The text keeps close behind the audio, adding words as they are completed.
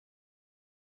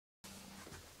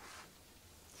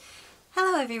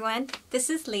everyone, this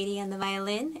is Lady on the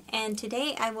violin, and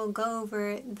today I will go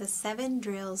over the 7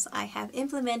 drills I have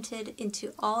implemented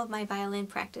into all of my violin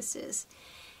practices.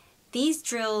 These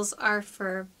drills are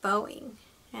for bowing.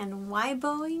 And why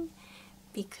bowing?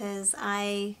 Because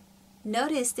I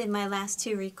noticed in my last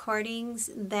 2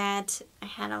 recordings that I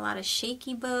had a lot of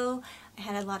shaky bow, I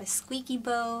had a lot of squeaky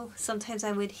bow. Sometimes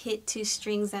I would hit 2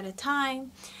 strings at a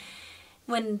time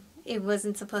when it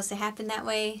wasn't supposed to happen that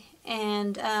way.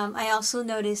 And I also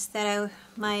noticed that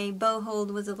my bow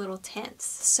hold was a little tense.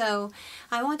 So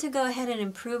I want to go ahead and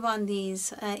improve on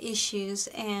these issues,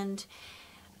 and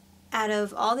out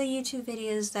of all the YouTube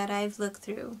videos that I've looked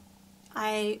through,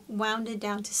 I wound it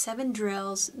down to 7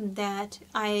 drills that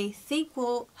I think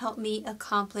will help me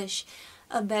accomplish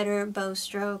a better bow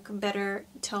stroke, better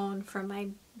tone for my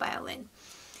violin.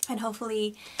 And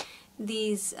hopefully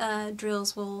these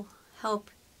drills will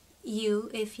help you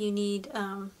if you need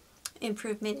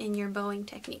improvement in your bowing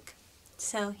technique.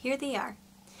 So here they are.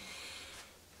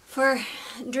 For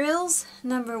drills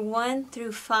number 1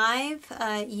 through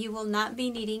 5, you will not be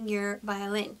needing your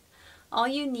violin. All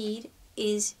you need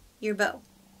is your bow.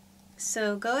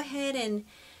 So go ahead and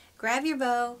grab your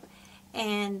bow,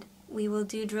 and we will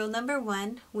do drill number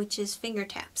 1, which is finger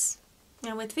taps.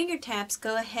 Now with finger taps,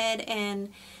 go ahead and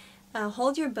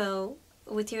hold your bow.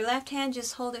 With your left hand,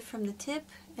 just hold it from the tip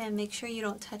and make sure you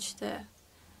don't touch the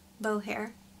bow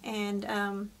hair.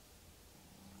 And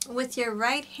with your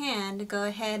right hand, go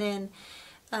ahead and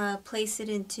place it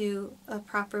into a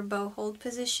proper bow hold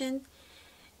position.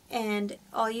 And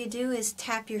all you do is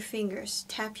tap your fingers.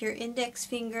 Tap your index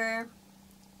finger,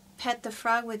 pet the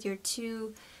frog with your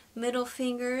 2 middle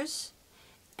fingers,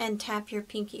 and tap your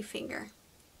pinky finger.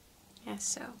 As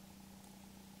so.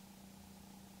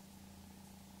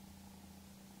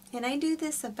 And I do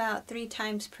this about 3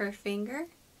 times per finger.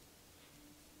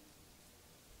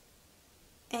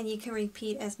 And you can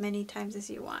repeat as many times as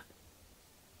you want.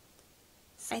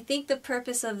 I think the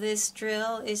purpose of this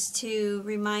drill is to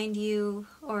remind you,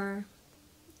 or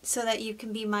so that you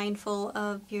can be mindful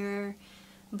of your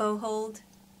bow hold,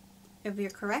 of your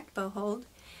correct bow hold,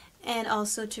 and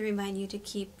also to remind you to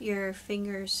keep your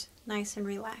fingers nice and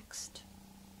relaxed.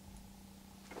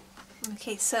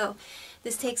 Okay, so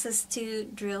this takes us to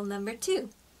drill number 2,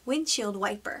 windshield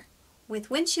wiper. With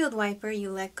windshield wiper,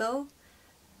 you let go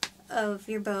of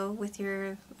your bow with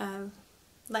your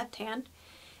left hand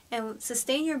and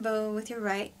sustain your bow with your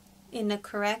right in the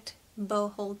correct bow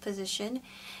hold position,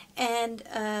 and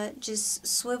just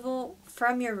swivel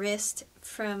from your wrist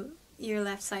from your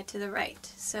left side to the right.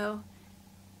 So,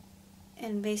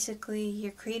 and basically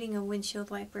you're creating a windshield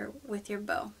wiper with your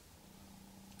bow.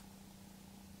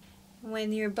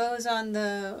 When your bow's on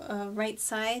the right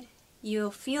side,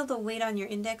 you'll feel the weight on your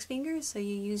index finger, so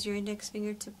you use your index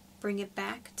finger to bring it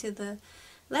back to the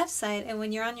left side, and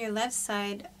when you're on your left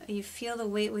side, you feel the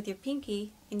weight with your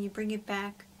pinky and you bring it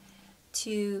back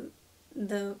to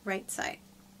the right side.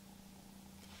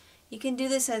 You can do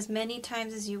this as many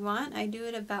times as you want. I do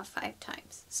it about 5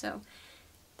 times. So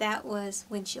that was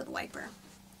windshield wiper.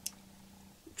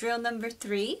 Drill number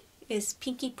 3 is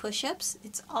pinky push-ups.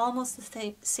 It's almost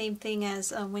the same thing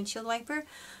as windshield wiper,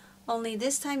 only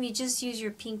this time you just use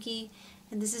your pinky,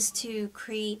 and this is to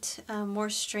create more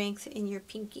strength in your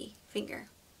pinky finger.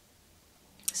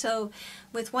 So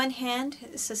with one hand,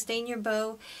 sustain your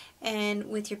bow, and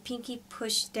with your pinky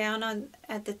push down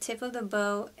at the tip of the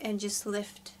bow and just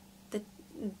lift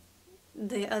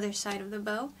the other side of the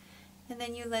bow, and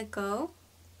then you let go,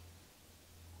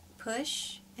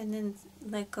 push, and then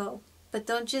let go. But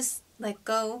don't just let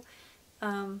go,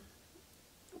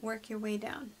 work your way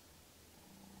down.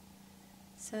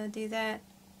 So do that.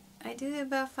 I do it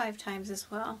about 5 times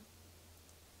as well.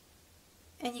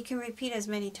 And you can repeat as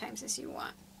many times as you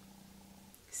want.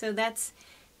 So that's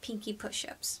pinky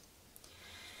push-ups.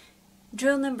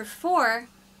 Drill number 4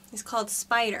 is called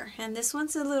spider, and this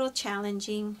one's a little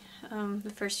challenging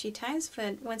the first few times,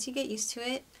 but once you get used to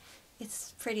it,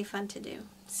 it's pretty fun to do.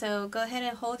 So go ahead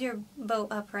and hold your bow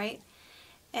upright,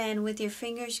 and with your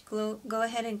fingers go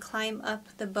ahead and climb up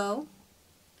the bow.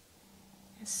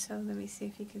 So let me see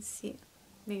if you can see it.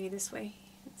 Maybe this way,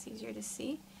 it's easier to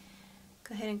see.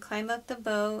 Go ahead and climb up the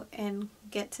bow and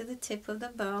get to the tip of the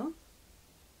bow.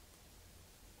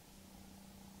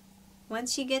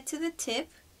 Once you get to the tip,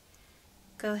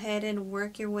 go ahead and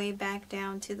work your way back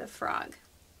down to the frog.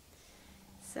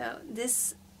 So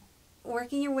this,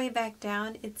 working your way back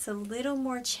down, it's a little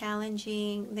more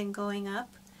challenging than going up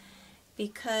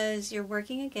because you're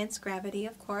working against gravity,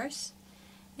 of course,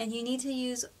 and you need to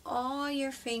use all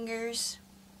your fingers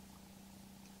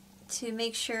to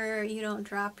make sure you don't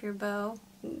drop your bow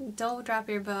don't drop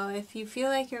your bow. If you feel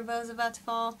like your bow's about to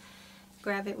fall,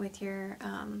 grab it with your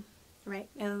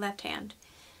left hand.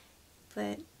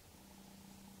 But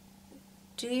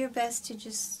do your best to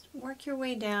just work your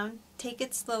way down. Take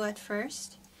it slow at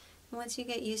first. Once you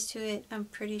get used to it, I'm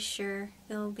pretty sure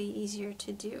it'll be easier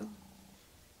to do.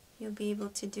 You'll be able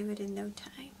to do it in no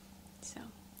time. So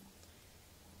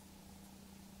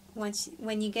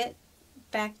when you get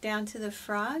back down to the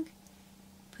frog,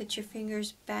 put your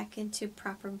fingers back into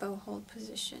proper bow hold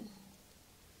position.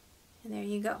 And there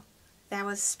you go. That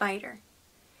was spider.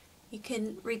 You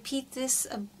can repeat this,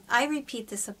 I repeat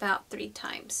this about 3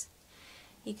 times.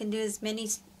 You can do as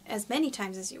many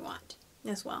times as you want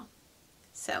as well.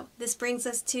 So this brings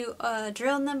us to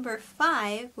drill number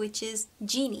 5, which is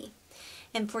Genie.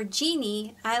 And for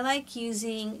Genie, I like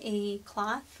using a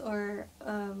cloth or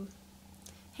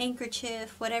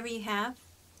handkerchief, whatever you have,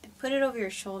 and put it over your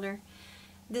shoulder.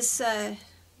 This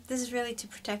is really to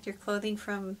protect your clothing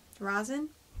from rosin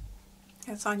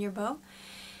that's on your bow.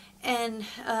 And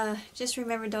just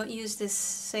remember, don't use this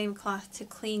same cloth to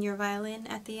clean your violin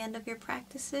at the end of your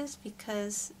practices,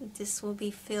 because this will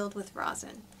be filled with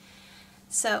rosin.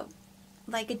 So,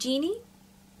 like a genie,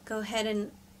 go ahead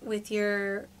and with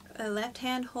your left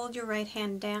hand, hold your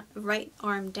right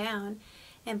arm down,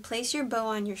 and place your bow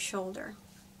on your shoulder,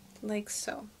 like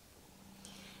so.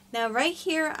 Now right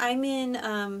here, I'm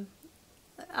in,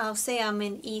 I'll say I'm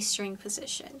in E string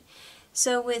position.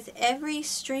 So with every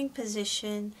string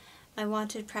position, I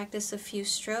want to practice a few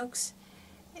strokes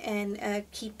and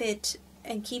keep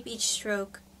each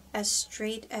stroke as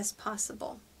straight as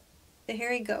possible. So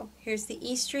here we go. Here's the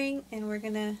E string, and we're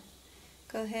gonna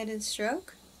go ahead and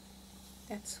stroke.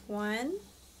 That's 1,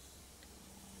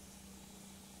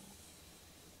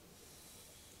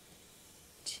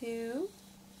 2,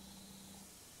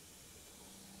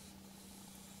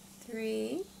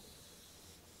 3.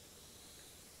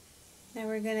 Now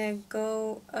we're going to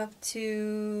go up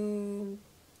to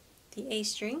the A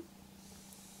string.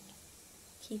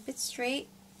 Keep it straight.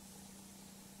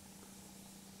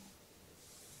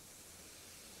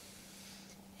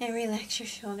 And relax your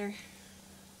shoulder.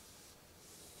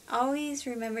 Always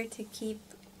remember to keep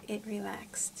it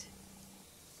relaxed.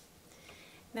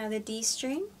 Now the D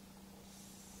string.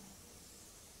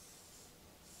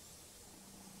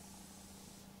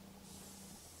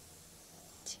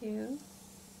 Two,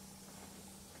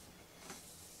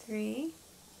 3,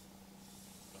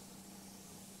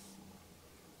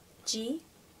 G, you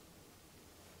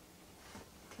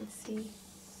can see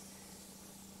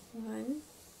 1,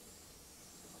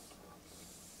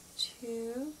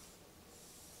 2,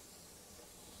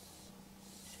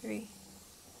 3.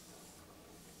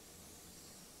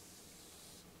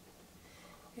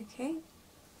 Okay,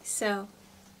 so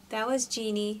that was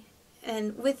Genie,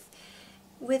 and with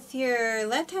your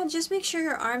left hand, just make sure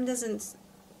your arm doesn't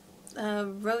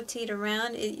rotate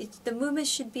around. The movement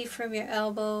should be from your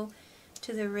elbow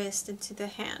to the wrist and to the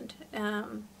hand.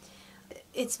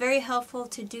 It's very helpful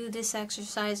to do this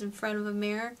exercise in front of a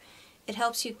mirror. It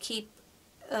helps you keep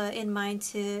in mind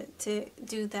to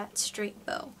do that straight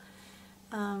bow.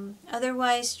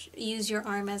 Otherwise, use your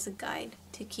arm as a guide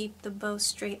to keep the bow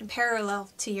straight and parallel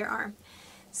to your arm.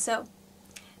 So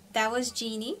that was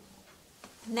Genie.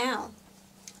 Now,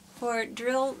 for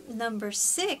drill number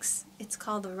 6, it's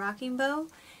called the rocking bow.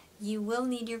 You will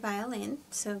need your violin,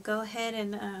 so go ahead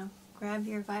and grab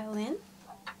your violin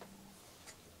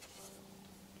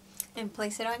and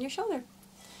place it on your shoulder.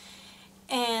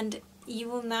 And you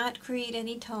will not create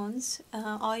any tones.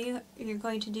 All you're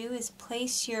going to do is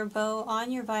place your bow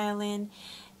on your violin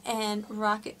and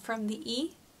rock it from the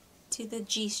E to the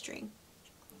G string.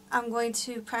 I'm going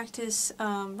to practice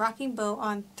rocking bow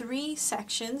on 3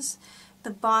 sections: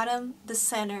 the bottom, the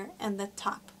center, and the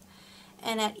top.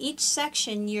 And at each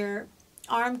section, your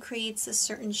arm creates a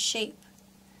certain shape.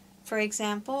 For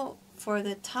example, for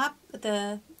the top,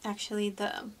 the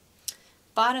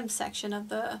bottom section of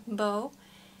the bow,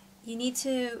 you need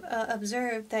to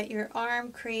observe that your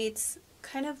arm creates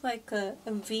kind of like a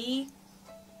V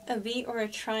or a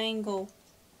triangle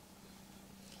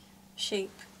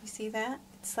shape. You see that?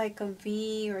 It's like a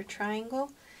V or a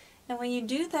triangle. And when you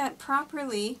do that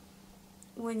properly,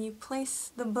 when you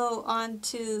place the bow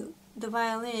onto the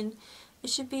violin, it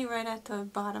should be right at the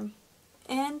bottom.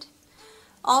 And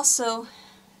also,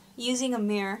 using a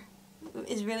mirror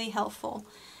is really helpful,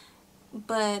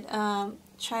 but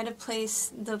try to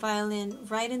place the violin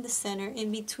right in the center,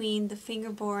 in between the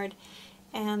fingerboard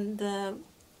and the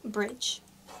bridge.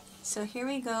 So here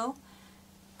we go.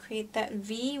 Create that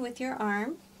V with your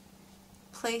arm.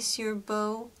 Place your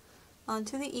bow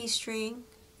onto the E string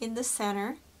in the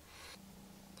center.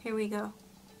 Here we go.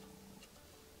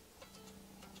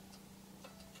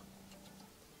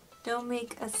 Don't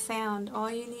make a sound.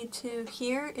 All you need to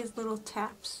hear is little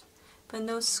taps, but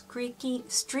no squeaking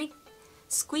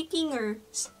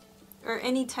or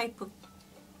any type of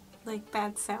like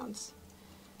bad sounds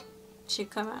should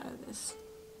come out of this.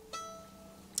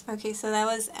 Okay, so that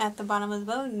was at the bottom of the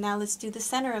bow. Now let's do the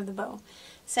center of the bow.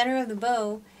 Center of the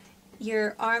bow,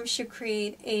 your arm should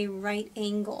create a right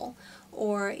angle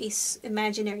or a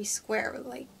imaginary square,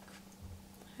 like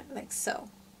so,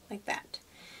 like that.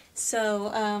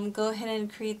 So go ahead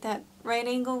and create that right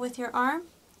angle with your arm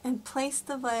and place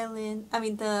the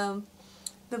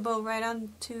the bow right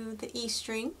onto the E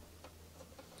string,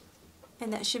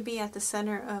 and that should be at the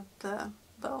center of the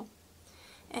bow.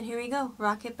 And here we go,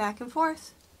 rock it back and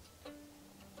forth.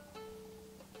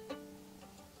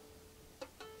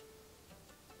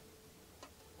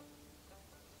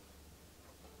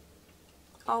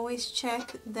 Always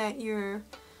check that your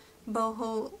bow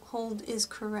hold is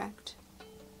correct.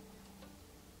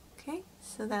 Okay,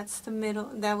 so that's the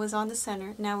middle, that was on the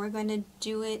center. Now we're going to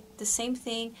do it the same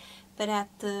thing but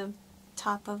at the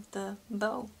top of the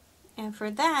bow. And for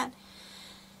that,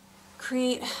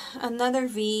 create another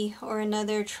V or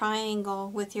another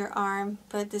triangle with your arm,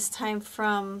 but this time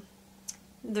from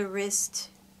the wrist.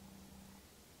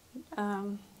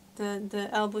 The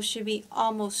elbow should be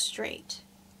almost straight.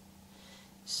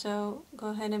 So go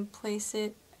ahead and place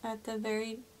it at the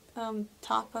very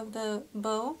top of the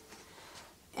bow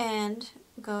and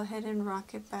go ahead and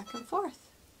rock it back and forth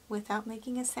without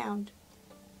making a sound.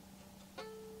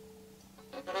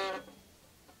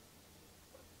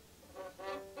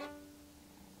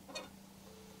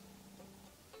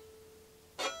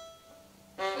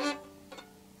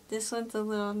 This one's a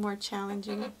little more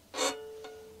challenging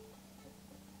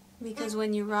because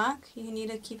when you rock, you need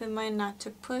to keep in mind not to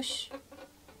push.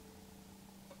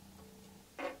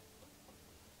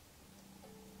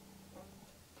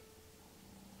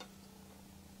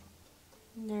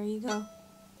 There you go.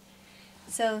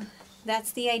 So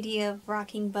that's the idea of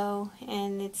rocking bow,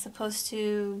 and it's supposed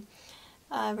to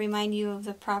remind you of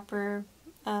the proper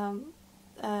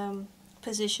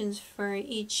positions for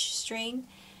each string,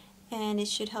 and it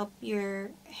should help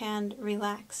your hand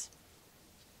relax.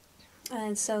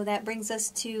 And so that brings us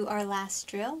to our last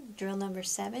drill, drill number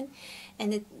 7,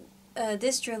 and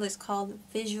this drill is called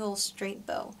visual straight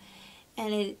bow,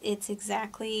 and it's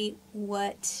exactly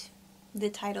what the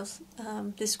title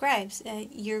describes.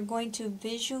 You're going to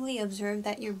visually observe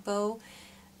that your bow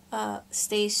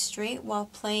stays straight while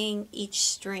playing each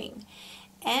string.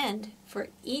 And for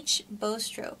each bow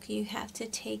stroke, you have to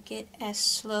take it as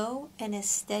slow and as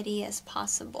steady as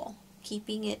possible,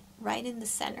 keeping it right in the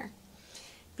center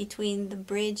between the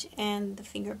bridge and the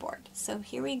fingerboard. So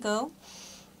here we go.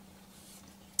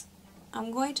 I'm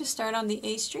going to start on the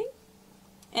A string,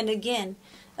 and again,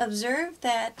 observe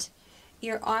that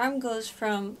your arm goes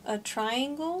from a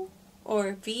triangle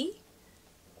or V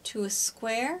to a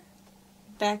square,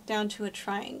 back down to a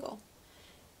triangle,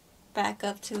 back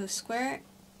up to a square,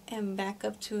 and back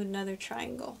up to another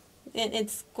triangle. And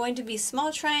it's going to be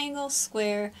small triangle,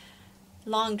 square,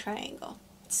 long triangle.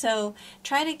 So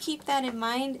try to keep that in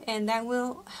mind, and that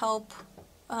will help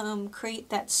create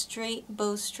that straight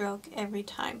bow stroke every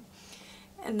time.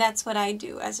 And that's what I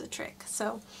do as a trick.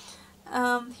 So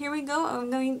here we go.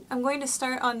 I'm going to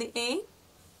start on the A.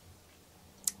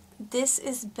 This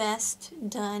is best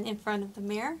done in front of the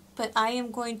mirror, but I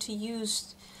am going to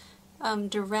use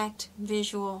direct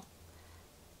visual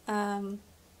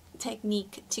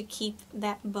technique to keep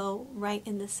that bow right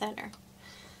in the center.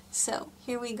 So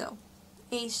here we go.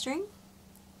 A string.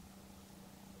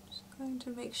 Just going to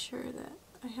make sure that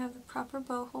I have the proper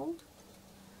bow hold.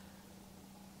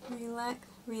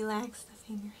 Relax the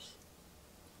fingers.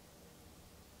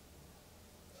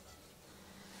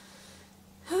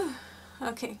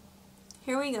 Okay,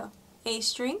 here we go. A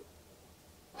string.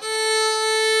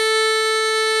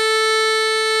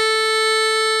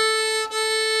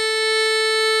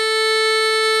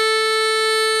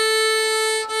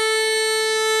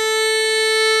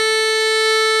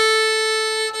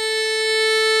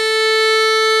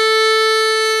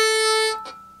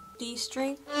 D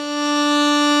string.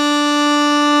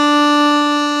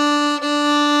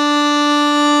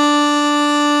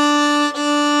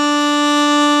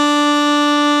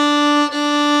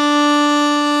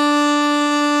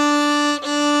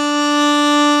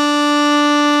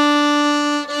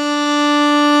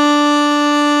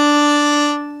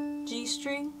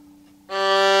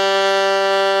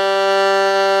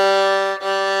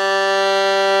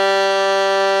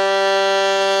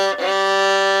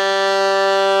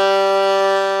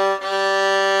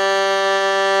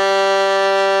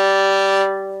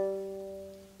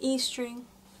 E string,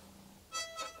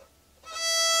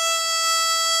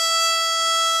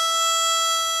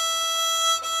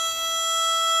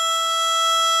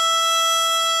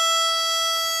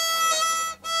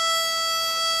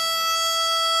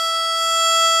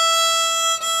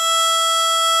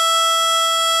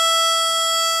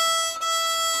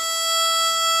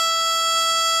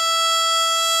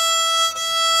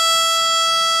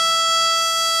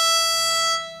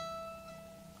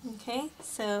 Okay,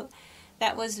 so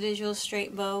that was visual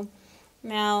straight bow.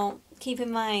 Now keep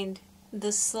in mind,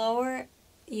 the slower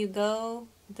you go,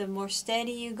 the more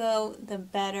steady you go, the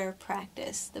better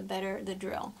practice, the better the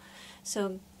drill.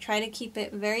 So try to keep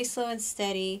it very slow and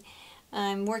steady.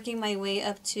 I'm working my way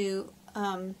up to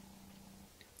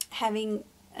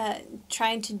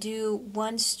trying to do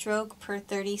 1 stroke per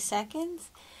 30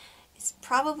 seconds. It's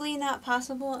probably not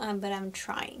possible, but I'm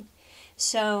trying.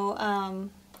 So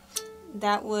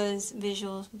that was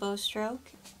visual bow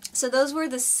stroke. So those were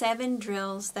the 7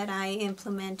 drills that I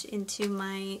implement into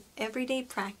my everyday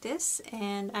practice,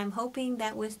 and I'm hoping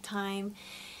that with time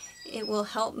it will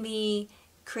help me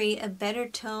create a better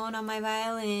tone on my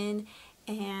violin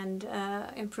and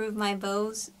improve my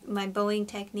bowing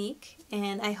technique,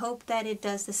 and I hope that it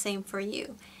does the same for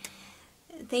you.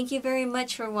 Thank you very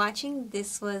much for watching.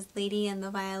 This was Lady and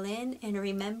the Violin, and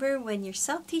remember, when you're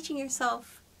self-teaching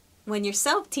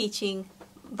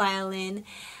violin,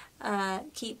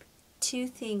 keep 2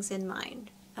 things in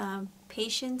mind: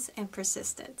 patience and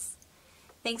persistence.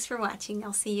 Thanks for watching.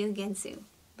 I'll see you again soon.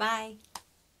 Bye.